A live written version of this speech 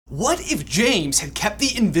What if James had kept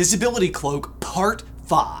the invisibility cloak Part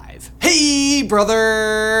 5? Hey,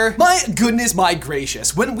 brother! My goodness, my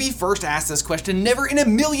gracious. When we first asked this question, never in a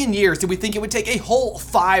million years did we think it would take a whole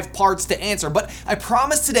 5 parts to answer, but I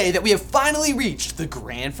promise today that we have finally reached the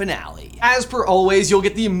grand finale. As per always, you'll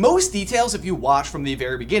get the most details if you watch from the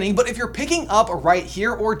very beginning, but if you're picking up right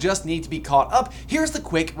here or just need to be caught up, here's the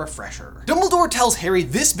quick refresher. Dumbledore tells Harry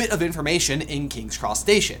this bit of information in King's Cross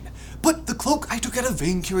Station. But the cloak I took out of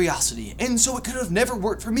vain curiosity, and so it could have never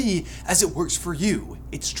worked for me as it works for you,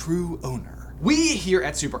 its true owner. We here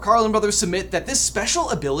at Super Carlin Brothers submit that this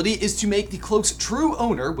special ability is to make the cloak's true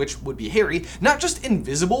owner, which would be Harry, not just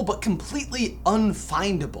invisible, but completely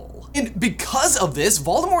unfindable. And because of this,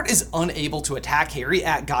 Voldemort is unable to attack Harry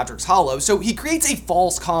at Godric's Hollow, so he creates a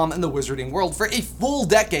false calm in the wizarding world for a full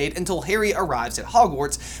decade until Harry arrives at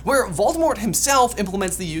Hogwarts, where Voldemort himself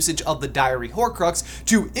implements the usage of the Diary Horcrux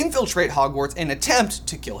to infiltrate Hogwarts and attempt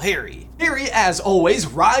to kill Harry. Harry, as always,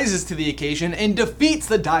 rises to the occasion and defeats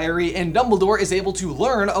the Diary, and Dumbledore is able to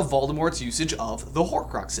learn of Voldemort's usage of the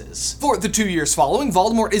Horcruxes. For the 2 years following,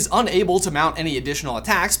 Voldemort is unable to mount any additional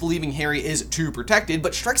attacks, believing Harry is too protected,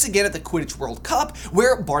 but strikes again at the Quidditch World Cup,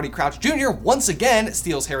 where Barty Crouch Jr. once again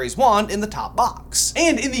steals Harry's wand in the top box.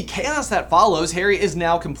 And in the chaos that follows, Harry is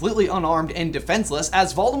now completely unarmed and defenseless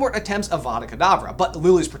as Voldemort attempts Avada Kedavra, but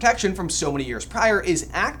Lily's protection from so many years prior is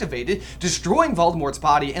activated, destroying Voldemort's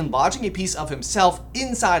body and lodging a piece of himself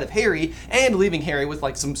inside of Harry and leaving Harry with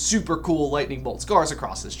like some super cool lightning bolt scars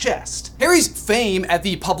across his chest. Harry's fame at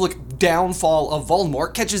the public downfall of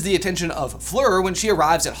Voldemort catches the attention of Fleur when she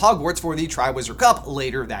arrives at Hogwarts for the Triwizard Cup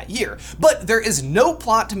later that year. But there is no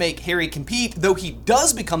plot to make Harry compete, though he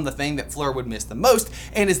does become the thing that Fleur would miss the most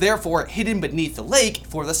and is therefore hidden beneath the lake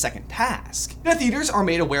for the second task. Death Eaters are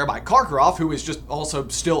made aware by Karkaroff, who is just also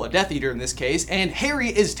still a Death Eater in this case, and Harry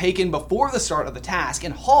is taken before the start of the task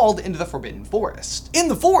and hauled into the Forbidden Forest. In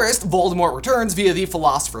the forest, Voldemort returns via the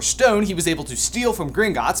Philosopher's Stone he was able to steal from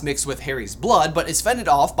Gringotts mixed with Harry's blood, but is fended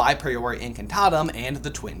off by Priori Incantatem and the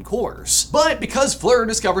Twin Cores. But because Fleur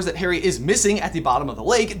discovers that Harry is missing at the bottom of the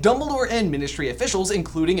lake, Dumbledore and Ministry officials,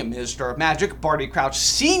 including Minister of Magic Barty Crouch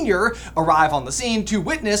Sr., arrive on the scene to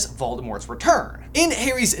witness Voldemort's return. In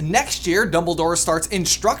Harry's next year, Dumbledore starts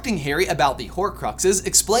instructing Harry about the Horcruxes,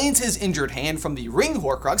 explains his injured hand from the Ring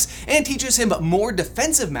Horcrux, and teaches him more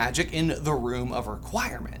defensive magic in the Room of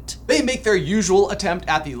Requirement. They make their usual attempt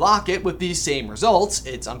at the locket with the same results.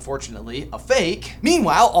 It's unfortunately a fake.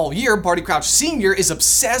 Meanwhile, all year, Barty Crouch Sr. is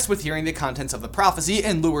obsessed with hearing the contents of the prophecy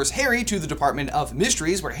and lures Harry to the Department of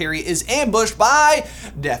Mysteries, where Harry is ambushed by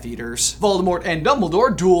Death Eaters. Voldemort and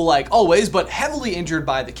Dumbledore duel like always, but heavily injured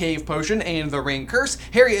by the cave potion and the ring curse,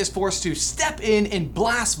 Harry is forced to step in and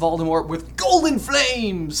blast Voldemort with golden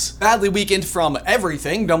flames. Badly weakened from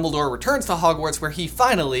everything, Dumbledore returns to Hogwarts, where he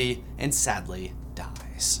finally and sadly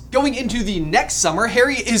dies. Going into the next summer,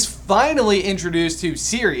 Harry is finally introduced to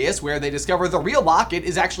Sirius, where they discover the real locket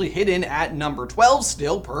is actually hidden at number 12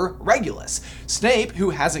 still per Regulus. Snape, who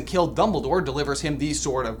hasn't killed Dumbledore, delivers him the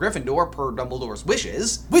Sword of Gryffindor per Dumbledore's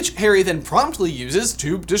wishes, which Harry then promptly uses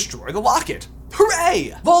to destroy the locket.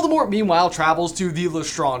 Hooray! Voldemort, meanwhile, travels to the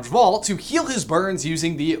Lestrange Vault to heal his burns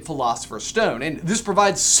using the Philosopher's Stone, and this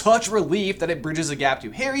provides such relief that it bridges a gap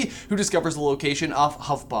to Harry, who discovers the location of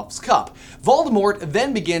Hufflepuff's cup. Voldemort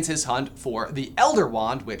then begins his hunt for the Elder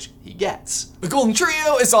Wand, which he gets. The Golden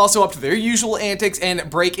Trio is also up to their usual antics and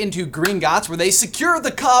break into Gringotts, where they secure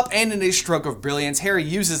the cup, and in a stroke of brilliance, Harry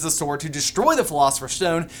uses the sword to destroy the Philosopher's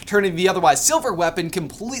Stone, turning the otherwise silver weapon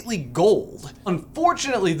completely gold.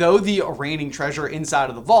 Unfortunately, though, the reigning treasure inside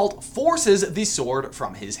of the vault forces the sword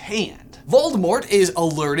from his hand. Voldemort is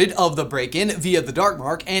alerted of the break-in via the Dark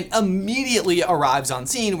Mark and immediately arrives on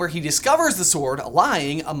scene, where he discovers the sword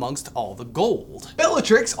lying amongst all the gold.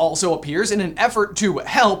 Bellatrix also appears in an effort to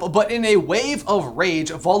help, but in a wave of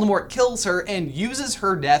rage, Voldemort kills her and uses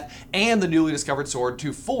her death and the newly discovered sword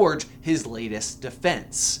to forge his latest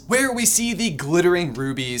defense, where we see the glittering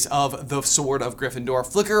rubies of the Sword of Gryffindor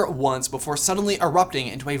flicker once before suddenly erupting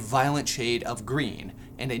into a violent shade of green,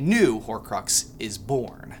 and a new Horcrux is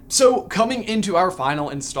born. So, coming into our final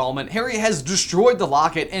installment, Harry has destroyed the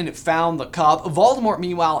locket and found the cup. Voldemort,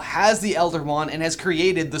 meanwhile, has the Elder Wand and has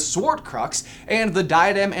created the Sword Crux, and the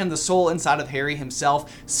diadem and the soul inside of Harry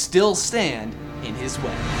himself still stand in his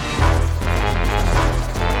way.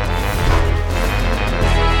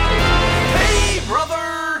 Hey,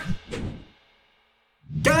 brother!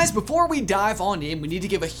 Guys, guys, before we dive on in, we need to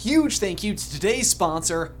give a huge thank you to today's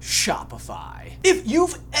sponsor, Shopify. If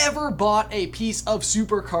you've ever bought a piece of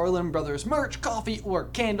Super Carlin Brothers merch, coffee, or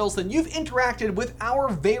candles, then you've interacted with our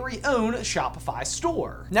very own Shopify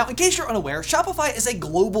store. Now, in case you're unaware, Shopify is a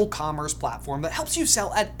global commerce platform that helps you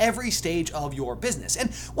sell at every stage of your business.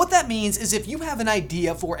 And what that means is if you have an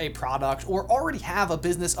idea for a product or already have a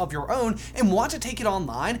business of your own and want to take it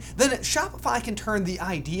online, then Shopify can turn the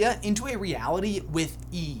idea into a reality with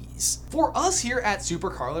ease. For us here at Super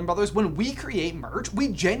Carlin Brothers, when we create merch, we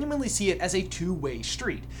genuinely see it as a two-way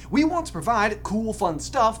street. We want to provide cool, fun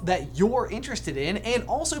stuff that you're interested in and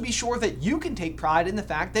also be sure that you can take pride in the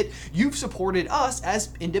fact that you've supported us as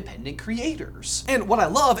independent creators. And what I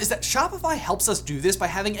love is that Shopify helps us do this by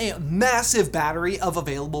having a massive battery of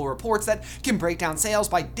available reports that can break down sales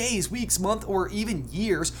by days, weeks, month, or even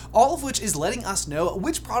years, all of which is letting us know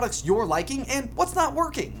which products you're liking and what's not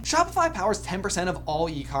working. Shopify powers 10% of all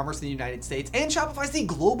e-commerce in the United States, and Shopify is the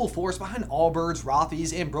global force behind Allbirds,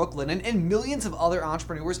 Rothy's, and Brooklinen, and millions of other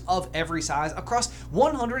entrepreneurs of every size across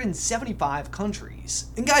 175 countries.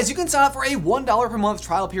 And guys, you can sign up for a $1 per month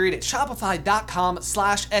trial period at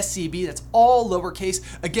shopify.com/SCB. That's all lowercase.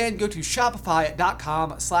 Again, go to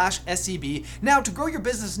shopify.com/SCB. Now, to grow your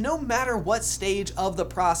business no matter what stage of the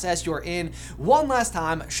process you're in, one last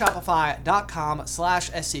time,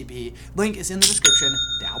 shopify.com/SCB. Link is in the description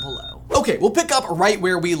down below. Okay, we'll pick up right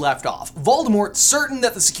where we left off. Voldemort, certain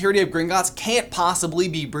that the security of Gringotts can't possibly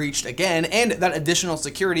be breached again, and that additional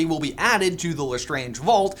security will be added to the Lestrange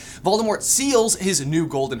vault, Voldemort seals his new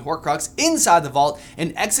golden Horcrux inside the vault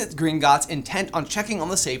and exits Gringotts, intent on checking on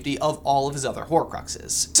the safety of all of his other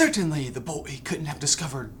Horcruxes. Certainly, the boy couldn't have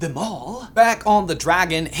discovered them all. Back on the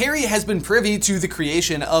dragon, Harry has been privy to the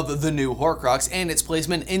creation of the new Horcrux and its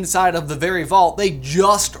placement inside of the very vault they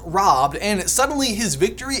just robbed, and suddenly his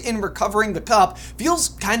victory in recovering the cup feels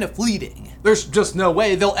kind of fleeting. There's just no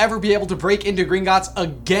way they'll ever be able to break into Gringotts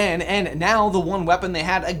again, and now the one weapon they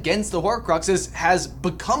had against the Horcruxes has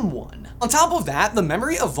become one. On top of that, the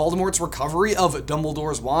memory of Voldemort's recovery of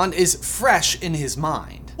Dumbledore's wand is fresh in his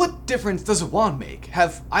mind. What difference does a wand make?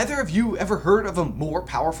 Have either of you ever heard of a more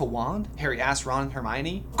powerful wand? Harry asked Ron and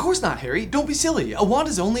Hermione. Of course not, Harry. Don't be silly. A wand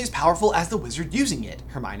is only as powerful as the wizard using it,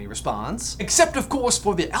 Hermione responds. Except, of course,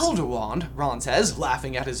 for the Elder Wand, Ron says,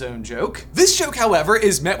 laughing at his own joke. This joke, however,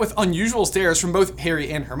 is met with unusual stares from both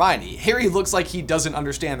Harry and Hermione. Harry looks like he doesn't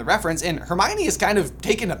understand the reference, and Hermione is kind of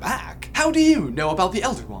taken aback. How do you know about the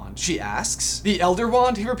Elder Wand? She asks. The Elder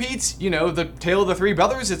Wand, he repeats. You know, the tale of the three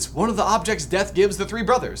brothers. It's one of the objects death gives the three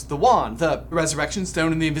brothers. The wand, the resurrection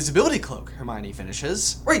stone, and the invisibility cloak, Hermione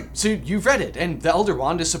finishes. Right, so you've read it, and the Elder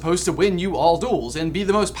Wand is supposed to win you all duels and be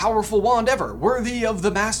the most powerful wand ever, worthy of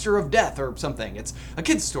the Master of Death or something. It's a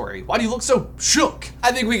kid's story. Why do you look so shook?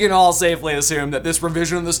 I think we can all safely assume that this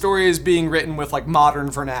revision of the story is being written with like modern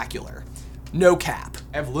vernacular. No cap.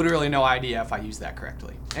 I have literally no idea if I used that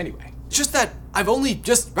correctly. Anyway, it's just that I've only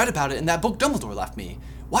just read about it in that book Dumbledore left me.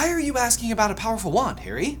 Why are you asking about a powerful wand,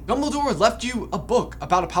 Harry? Dumbledore left you a book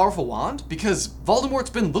about a powerful wand? Because Voldemort's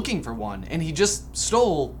been looking for one, and he just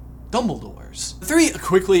stole Dumbledore's. The three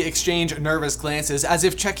quickly exchange nervous glances as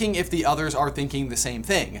if checking if the others are thinking the same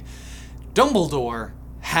thing. Dumbledore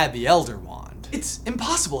had the Elder Wand. It's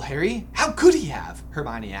impossible, Harry. How could he have?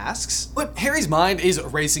 Hermione asks. But Harry's mind is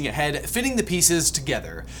racing ahead, fitting the pieces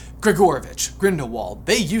together. Gregorovitch, Grindelwald,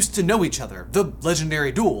 they used to know each other. The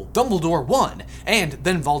legendary duel, Dumbledore won. And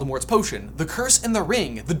then Voldemort's potion, the curse in the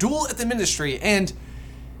ring, the duel at the Ministry, and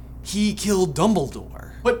he killed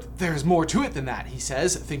Dumbledore. But there's more to it than that, he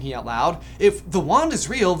says, thinking out loud. If the wand is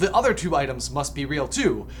real, the other two items must be real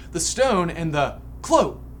too. The stone and the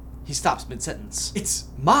cloak. He stops mid-sentence. It's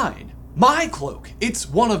mine. My cloak. It's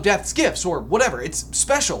one of Death's gifts, or whatever. It's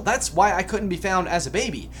special. That's why I couldn't be found as a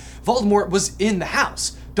baby. Voldemort was in the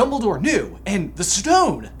house. Dumbledore knew. And the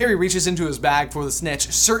stone! Harry reaches into his bag for the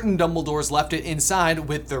snitch, certain Dumbledore's left it inside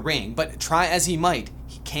with the ring, but try as he might,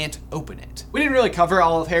 he can't open it. We didn't really cover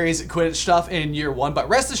all of Harry's Quidditch stuff in year one, but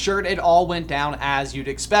rest assured it all went down as you'd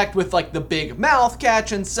expect with like the big mouth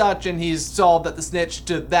catch and such, and he's solved at the snitch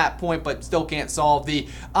to that point, but still can't solve the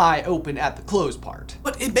eye open at the close part.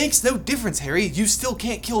 But it makes no difference, Harry. You still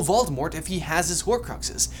can't kill Voldemort if he has his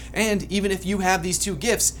Horcruxes. And even if you have these two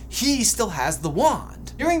gifts, he still has the wand.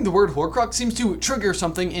 Hearing the word Horcrux seems to trigger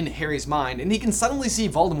something in Harry's mind, and he can suddenly see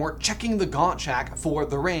Voldemort checking the gaunt shack for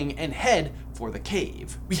the ring and head for the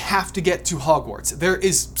cave. We have to get to Hogwarts. There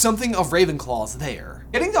is something of Ravenclaw's there.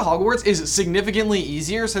 Getting to Hogwarts is significantly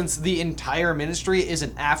easier since the entire ministry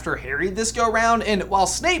isn't after Harry this go round, and while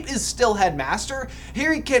Snape is still headmaster,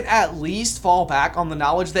 Harry can at least fall back on the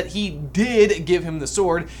knowledge that he did give him the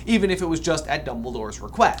sword, even if it was just at Dumbledore's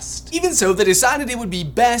request. Even so, they decided it would be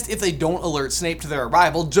best if they don't alert Snape to their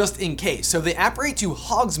arrival just in case, so they apparate to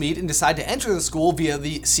Hogsmeade and decide to enter the school via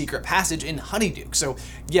the secret passage in Honeydew. So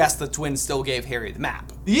yes, the twins still gave Harry the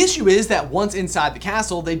map. The issue is that once inside the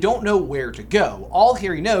castle, they don't know where to go. All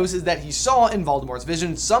Harry knows is that he saw in Voldemort's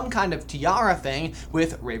vision some kind of tiara thing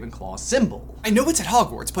with Ravenclaw's symbol. I know it's at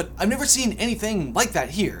Hogwarts, but I've never seen anything like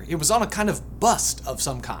that here. It was on a kind of bust of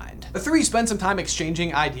some kind. The three spend some time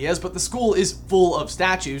exchanging ideas, but the school is full of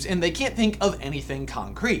statues and they can't think of anything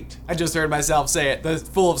concrete. I just heard myself say it. They're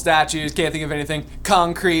full of statues, can't think of anything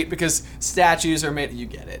concrete because statues are made, you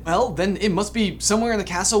get it. Well, then it must be somewhere in the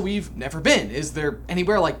castle we've never been. Is there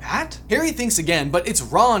anywhere like that? Harry thinks again, but it's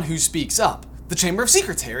Ron who speaks up. The Chamber of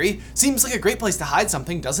Secrets, Harry. Seems like a great place to hide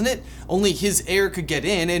something, doesn't it? Only his heir could get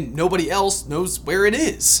in and nobody else knows where it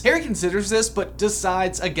is. Harry considers this, but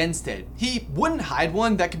decides against it. He wouldn't hide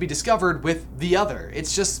one that could be discovered with the other.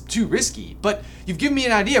 It's just too risky. But you've given me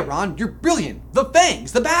an idea, Ron. You're brilliant. The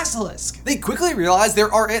fangs, the basilisk. They quickly realize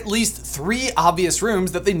there are at least 3 obvious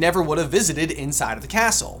rooms that they never would have visited inside of the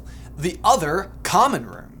castle. The other common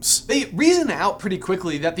rooms. They reason out pretty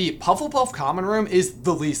quickly that the Pufflepuff common room is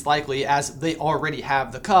the least likely as they already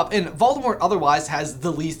have the cup and Voldemort otherwise has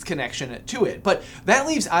the least connection to it, but that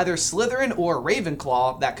leaves either Slytherin or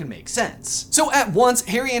Ravenclaw that could make sense. So at once,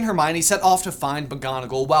 Harry and Hermione set off to find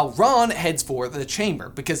McGonagall while Ron heads for the chamber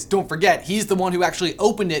because don't forget, he's the one who actually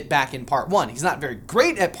opened it back in part 1. He's not very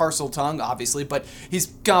great at Parseltongue, obviously, but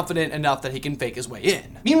he's confident enough that he can fake his way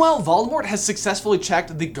in. Meanwhile, Voldemort has successfully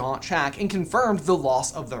checked the Gaunt Shack and confirmed the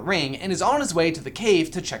loss of the ring and is on his way to the cave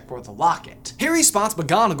to check for the locket. Harry spots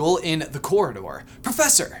McGonagall in the corridor.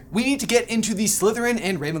 Professor, we need to get into the Slytherin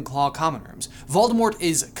and Ravenclaw common rooms. Voldemort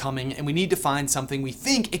is coming and we need to find something we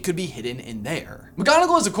think it could be hidden in there.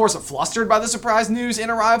 McGonagall is of course flustered by the surprise news and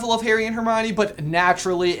arrival of Harry and Hermione, but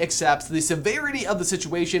naturally accepts the severity of the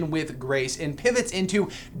situation with grace and pivots into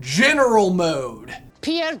general mode.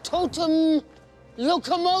 Pier totem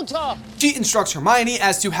locomotor. She instructs Hermione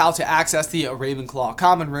as to how to access the Ravenclaw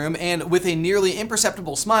common room and with a nearly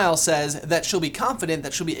imperceptible smile says that she'll be confident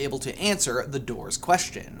that she'll be able to answer the door's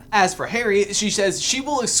question. As for Harry, she says she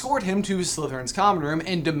will escort him to Slytherin's common room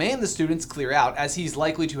and demand the students clear out as he's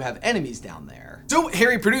likely to have enemies down there. So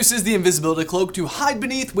Harry produces the invisibility cloak to hide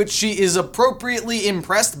beneath, which she is appropriately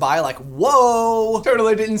impressed by, like, whoa,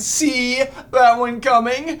 totally didn't see that one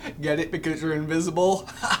coming. Get it? Because you're invisible?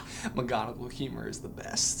 McGonagall humor is the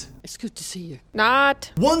best. It's good to see you.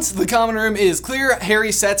 Not. Once the common room is clear,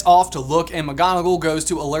 Harry sets off to look and McGonagall goes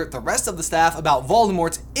to alert the rest of the staff about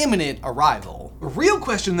Voldemort's imminent arrival. The real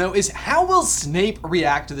question though is how will Snape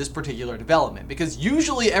react to this particular development? Because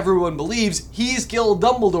usually everyone believes he's killed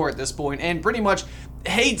Dumbledore at this point and pretty much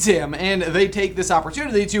hates him, and they take this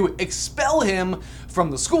opportunity to expel him from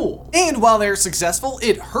the school. And while they're successful,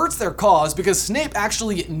 it hurts their cause because Snape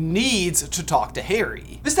actually needs to talk to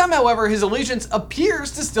Harry. This time, however, his allegiance appears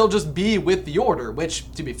to still just be with the Order,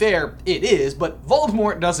 which, to be fair, it is, but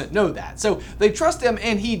Voldemort doesn't know that. So they trust him,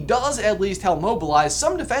 and he does at least help mobilize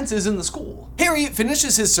some defenses in the school. Harry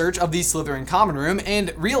finishes his search of the Slytherin common room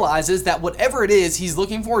and realizes that whatever it is he's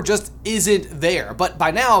looking for just isn't there. But by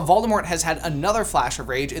now, Voldemort has had another flash of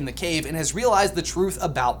rage in the cave and has realized the truth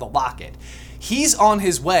about the locket. He's on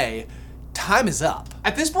his way. Time is up.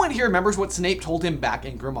 At this point, he remembers what Snape told him back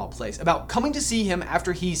in Grimmauld Place about coming to see him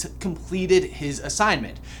after he's completed his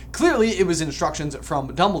assignment. Clearly, it was instructions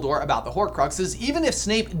from Dumbledore about the Horcruxes, even if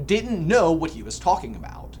Snape didn't know what he was talking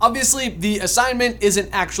about. Obviously, the assignment isn't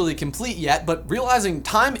actually complete yet, but realizing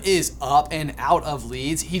time is up and out of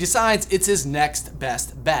leads, he decides it's his next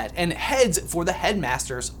best bet and heads for the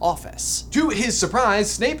headmaster's office. To his surprise,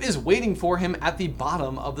 Snape is waiting for him at the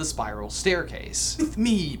bottom of the spiral staircase. "With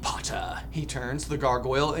me, Potter," he turns to the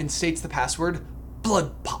gargoyle and states the password,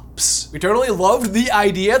 "Blood Pops." We totally loved the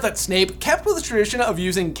idea that Snape kept with the tradition of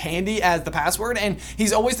using candy as the password, and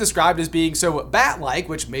he's always described as being so bat-like,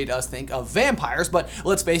 which made us think of vampires, but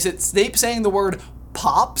let's face it, Snape saying the word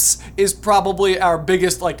pops is probably our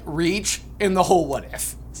biggest, reach in the whole what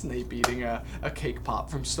if. Snape eating a cake pop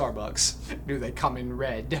from Starbucks. Do they come in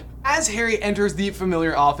red? As Harry enters the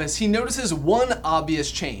familiar office, he notices one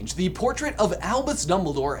obvious change, the portrait of Albus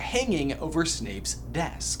Dumbledore hanging over Snape's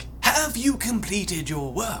desk. Have Have you completed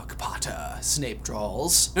your work, Potter? Snape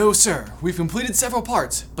drawls. No, sir. We've completed several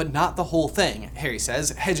parts, but not the whole thing, Harry says,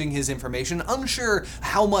 hedging his information, unsure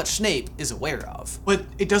how much Snape is aware of. But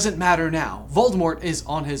it doesn't matter now. Voldemort is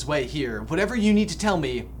on his way here. Whatever you need to tell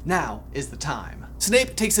me, now is the time.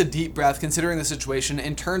 Snape takes a deep breath considering the situation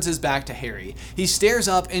and turns his back to Harry. He stares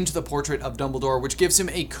up into the portrait of Dumbledore, which gives him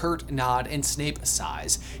a curt nod, and Snape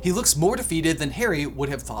sighs. He looks more defeated than Harry would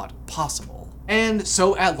have thought possible. And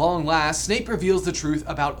so at long last, Snape reveals the truth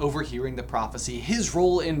about overhearing the prophecy, his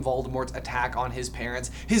role in Voldemort's attack on his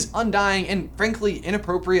parents, his undying and frankly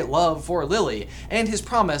inappropriate love for Lily, and his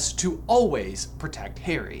promise to always protect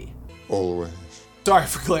Harry. Always. Sorry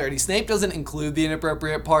for clarity, Snape doesn't include the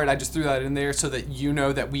inappropriate part, I just threw that in there so that you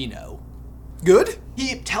know that we know. Good?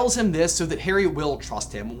 He tells him this so that Harry will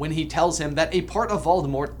trust him when he tells him that a part of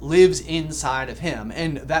Voldemort lives inside of him,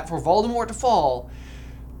 and that for Voldemort to fall,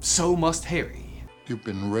 so must Harry. You've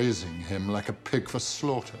been raising him like a pig for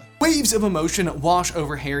slaughter. Waves of emotion wash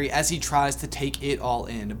over Harry as he tries to take it all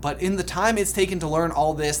in, but in the time it's taken to learn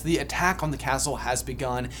all this, the attack on the castle has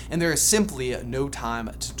begun, and there is simply no time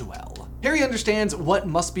to dwell. Harry understands what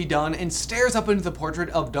must be done and stares up into the portrait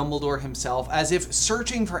of Dumbledore himself as if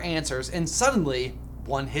searching for answers, and suddenly,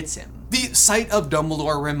 one hits him. The sight of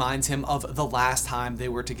Dumbledore reminds him of the last time they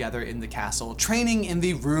were together in the castle, training in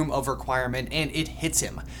the Room of Requirement, and it hits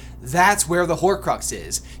him. That's where the Horcrux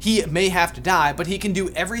is. He may have to die, but he can do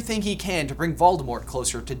everything he can to bring Voldemort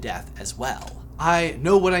closer to death as well. I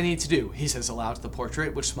know what I need to do, he says aloud to the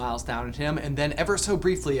portrait, which smiles down at him, and then ever so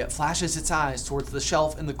briefly it flashes its eyes towards the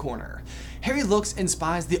shelf in the corner. Harry looks and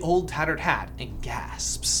spies the old tattered hat and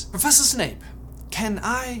gasps. Professor Snape, can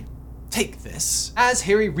I take this? As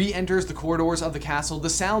Harry re-enters the corridors of the castle, the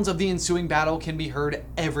sounds of the ensuing battle can be heard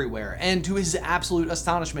everywhere, and to his absolute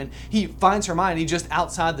astonishment, he finds Hermione just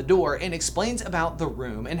outside the door and explains about the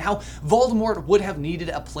room and how Voldemort would have needed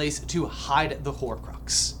a place to hide the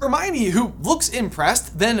Horcrux. Hermione, who looks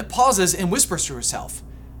impressed, then pauses and whispers to herself,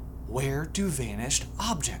 "Where do vanished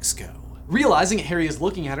objects go?" Realizing Harry is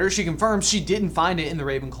looking at her, she confirms she didn't find it in the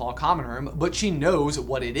Ravenclaw common room, but she knows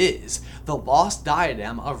what it is. The lost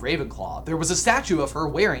diadem of Ravenclaw. There was a statue of her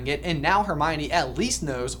wearing it, and now Hermione at least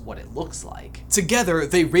knows what it looks like. Together,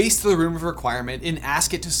 they race to the Room of Requirement and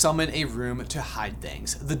ask it to summon a room to hide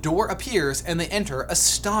things. The door appears, and they enter,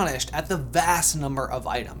 astonished at the vast number of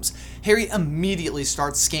items. Harry immediately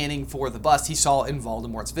starts scanning for the bust he saw in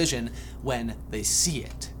Voldemort's vision when they see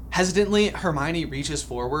it. Hesitantly, Hermione reaches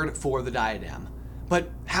forward for the diadem. "But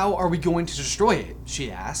how are we going to destroy it?"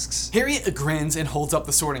 she asks. Harry grins and holds up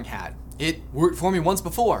the sorting hat. "It worked for me once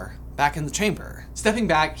before, back in the chamber." Stepping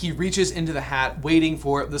back, he reaches into the hat, waiting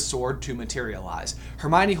for the sword to materialize.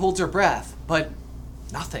 Hermione holds her breath, but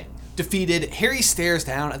nothing. Defeated, Harry stares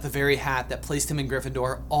down at the very hat that placed him in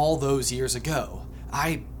Gryffindor all those years ago.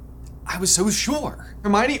 I was so sure.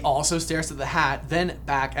 Hermione also stares at the hat, then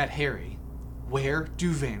back at Harry. "Where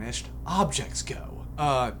do vanished objects go?"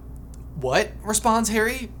 What? Responds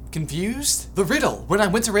Harry, confused. "The riddle. When I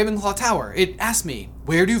went to Ravenclaw Tower, it asked me,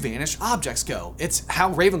 where do vanished objects go? It's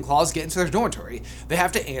how Ravenclaws get into their dormitory. They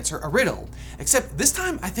have to answer a riddle. Except this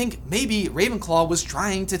time, I think maybe Ravenclaw was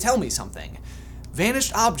trying to tell me something.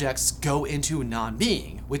 Vanished objects go into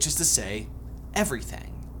non-being, which is to say,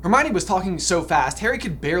 everything." Hermione was talking so fast, Harry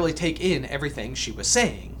could barely take in everything she was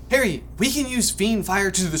saying. "Harry, we can use fiend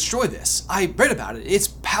fire to destroy this. I read about it. It's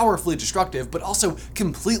powerfully destructive, but also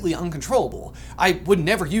completely uncontrollable. I would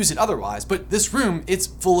never use it otherwise, but this room, it's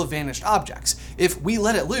full of vanished objects. If we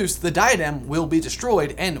let it loose, the diadem will be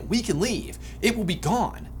destroyed and we can leave. It will be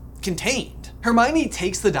gone. Contained." Hermione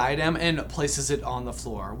takes the diadem and places it on the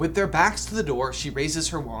floor. With their backs to the door, she raises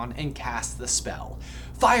her wand and casts the spell.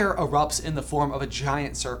 Fire erupts in the form of a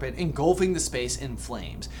giant serpent, engulfing the space in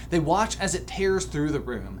flames. They watch as it tears through the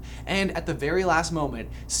room, and at the very last moment,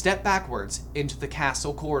 step backwards into the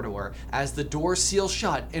castle corridor as the doors seal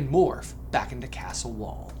shut and morph back into castle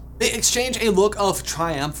wall. They exchange a look of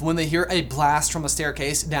triumph when they hear a blast from a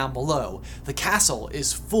staircase down below. The castle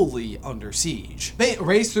is fully under siege. They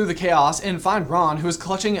race through the chaos and find Ron, who is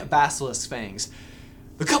clutching Basilisk's fangs.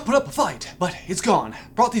 "The cup put up a fight, but it's gone.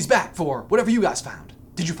 Brought these back for whatever you guys found.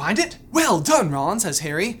 Did you find it?" "Well done, Ron," says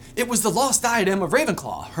Harry. "It was the lost diadem of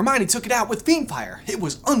Ravenclaw. Hermione took it out with fiend fire. It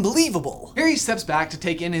was unbelievable." Harry steps back to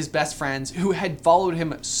take in his best friends who had followed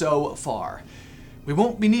him so far. "We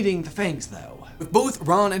won't be needing the fangs, though." With both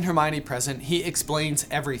Ron and Hermione present, he explains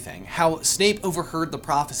everything. How Snape overheard the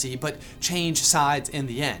prophecy but changed sides in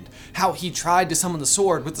the end. How he tried to summon the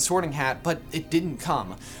sword with the sorting hat but it didn't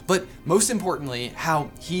come. But most importantly, how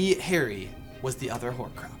he, Harry, was the other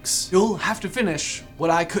Horcrux. "You'll have to finish what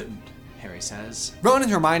I couldn't," Harry Harry says. Ron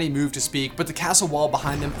and Hermione move to speak, but the castle wall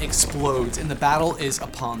behind them explodes and the battle is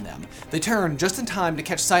upon them. They turn just in time to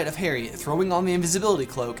catch sight of Harry throwing on the invisibility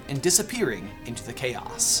cloak and disappearing into the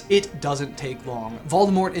chaos. It doesn't take long.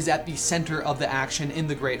 Voldemort is at the center of the action in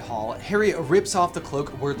the Great Hall. Harry rips off the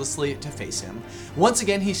cloak wordlessly to face him. Once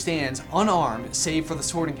again, he stands unarmed, save for the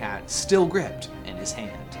sorting hat still gripped in his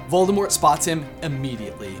hand. Voldemort spots him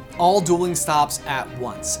immediately. All dueling stops at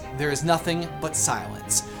once. There is nothing but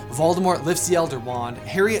silence. Voldemort lifts the Elder Wand.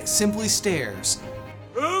 Harry simply stares.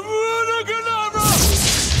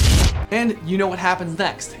 And you know what happens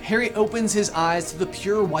next. Harry opens his eyes to the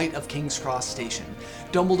pure white of King's Cross Station.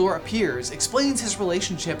 Dumbledore appears, explains his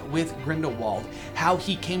relationship with Grindelwald, how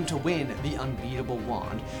he came to win the unbeatable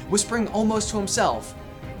wand, whispering almost to himself,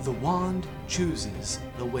 "The wand chooses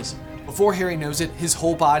the wizard." Before Harry knows it, his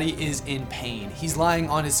whole body is in pain. He's lying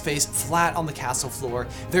on his face flat on the castle floor.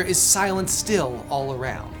 There is silence still all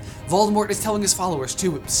around. Voldemort is telling his followers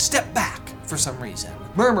to step back for some reason.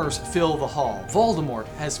 Murmurs fill the hall. Voldemort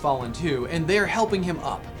has fallen too, and they're helping him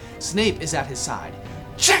up. Snape is at his side.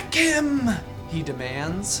 "Check him!" he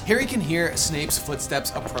demands. Harry can hear Snape's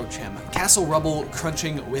footsteps approach him, castle rubble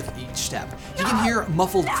crunching with each step. He can hear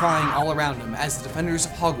muffled crying all around him as the defenders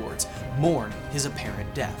of Hogwarts mourn his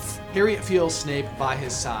apparent death. Harry feels Snape by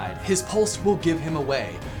his side. His pulse will give him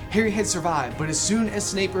away. Harry had survived, but as soon as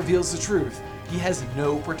Snape reveals the truth, he has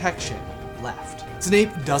no protection left.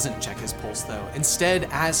 Snape doesn't check his pulse though. Instead,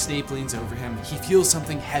 as Snape leans over him, he feels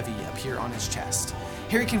something heavy appear on his chest.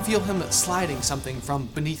 Harry can feel him sliding something from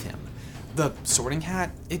beneath him. The sorting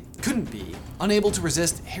hat? It couldn't be. Unable to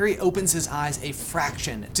resist, Harry opens his eyes a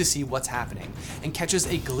fraction to see what's happening and catches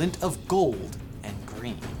a glint of gold and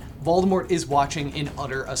green. Voldemort is watching in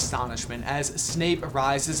utter astonishment as Snape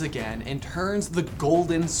rises again and turns the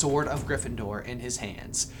golden sword of Gryffindor in his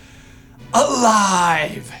hands.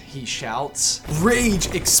 "Alive!" he shouts.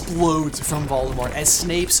 Rage explodes from Voldemort as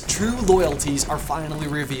Snape's true loyalties are finally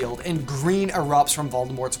revealed and green erupts from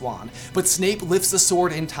Voldemort's wand. But Snape lifts the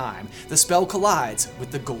sword in time. The spell collides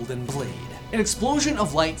with the golden blade. An explosion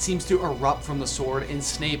of light seems to erupt from the sword and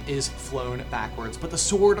Snape is flown backwards, but the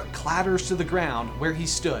sword clatters to the ground where he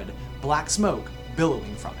stood, black smoke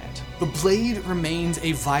billowing from it. The blade remains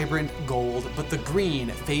a vibrant gold, but the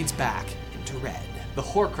green fades back into red. The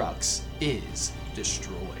Horcrux is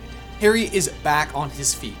destroyed. Harry is back on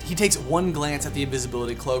his feet. He takes one glance at the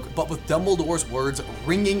invisibility cloak, but with Dumbledore's words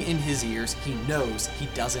ringing in his ears, he knows he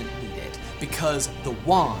doesn't need it, because the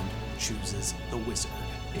wand chooses the wizard.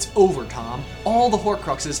 It's over, Tom. All the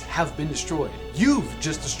Horcruxes have been destroyed. You've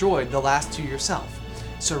just destroyed the last two yourself.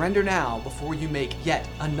 Surrender now before you make yet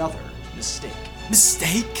another mistake.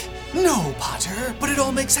 Mistake? No, Potter, but it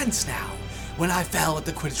all makes sense now. When I fell at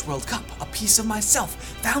the Quidditch World Cup, a piece of myself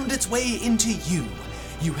found its way into you.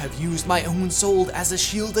 You have used my own soul as a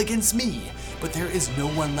shield against me, but there is no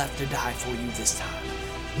one left to die for you this time.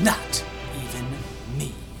 Not even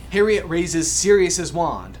me. Harry raises Sirius's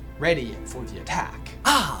wand, ready for the attack.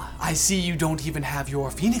 Ah, I see you don't even have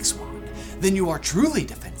your Phoenix wand. Then you are truly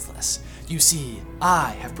defenseless. You see,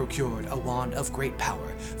 I have procured a wand of great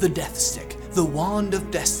power, the Death Stick, the Wand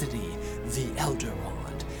of Destiny, the Elder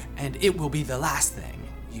Wand, and it will be the last thing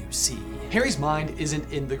you see. Harry's mind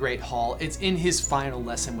isn't in the Great Hall, it's in his final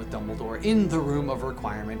lesson with Dumbledore, in the Room of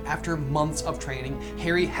Requirement. After months of training,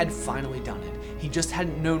 Harry had finally done it. He just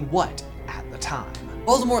hadn't known what at the time.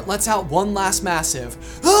 Voldemort lets out one last massive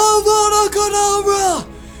Avada-Kedavra!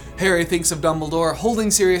 Harry thinks of Dumbledore holding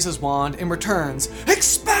Sirius's wand and returns,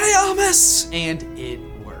 Expelliarmus! And it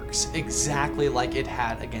works, exactly like it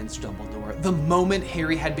had against Dumbledore, the moment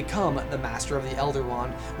Harry had become the master of the Elder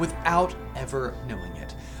Wand without ever knowing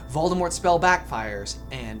it. Voldemort's spell backfires,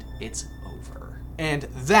 and it's over. And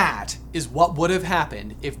that is what would have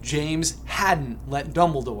happened if James hadn't let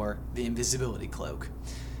Dumbledore the invisibility cloak.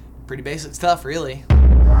 Pretty basic stuff, really.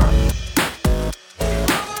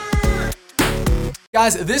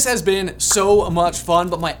 Guys, this has been so much fun,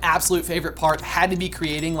 but my absolute favorite part had to be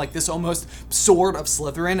creating like this almost Sword of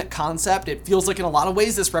Slytherin concept. It feels like in a lot of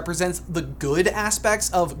ways this represents the good aspects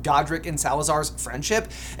of Godric and Salazar's friendship.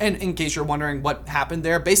 And in case you're wondering what happened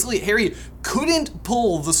there, basically Harry couldn't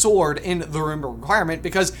pull the sword in the Room of Requirement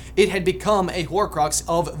because it had become a Horcrux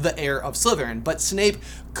of the heir of Slytherin. But Snape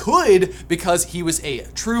could because he was a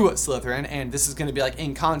true Slytherin, and this is going to be like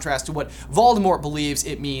in contrast to what Voldemort believes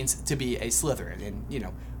it means to be a Slytherin. And, you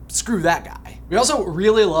know, screw that guy. We also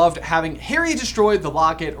really loved having Harry destroy the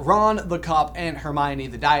locket, Ron the cup, and Hermione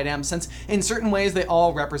the diadem, since in certain ways they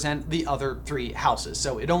all represent the other 3 houses,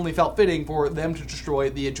 so it only felt fitting for them to destroy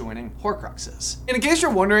the adjoining Horcruxes. And in case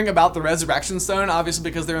you're wondering about the Resurrection Stone, obviously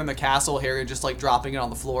because they're in the castle, Harry just like dropping it on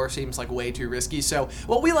the floor seems like way too risky, so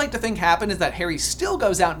what we like to think happened is that Harry still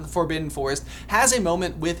goes out into the Forbidden Forest, has a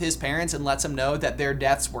moment with his parents and lets them know that their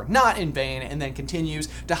deaths were not in vain, and then continues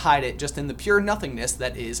to hide it just in the pure nothingness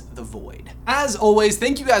that is the void. As always,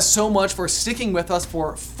 thank you guys so much for sticking with us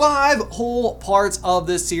for 5 whole parts of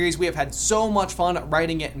this series. We have had so much fun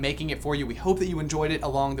writing it and making it for you. We hope that you enjoyed it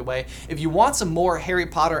along the way. If you want some more Harry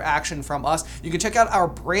Potter action from us, you can check out our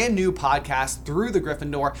brand new podcast, Through the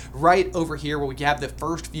Gryffindor, right over here where we have the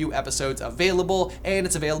first few episodes available, and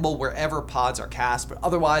it's available wherever pods are cast. But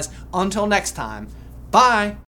otherwise, until next time, bye!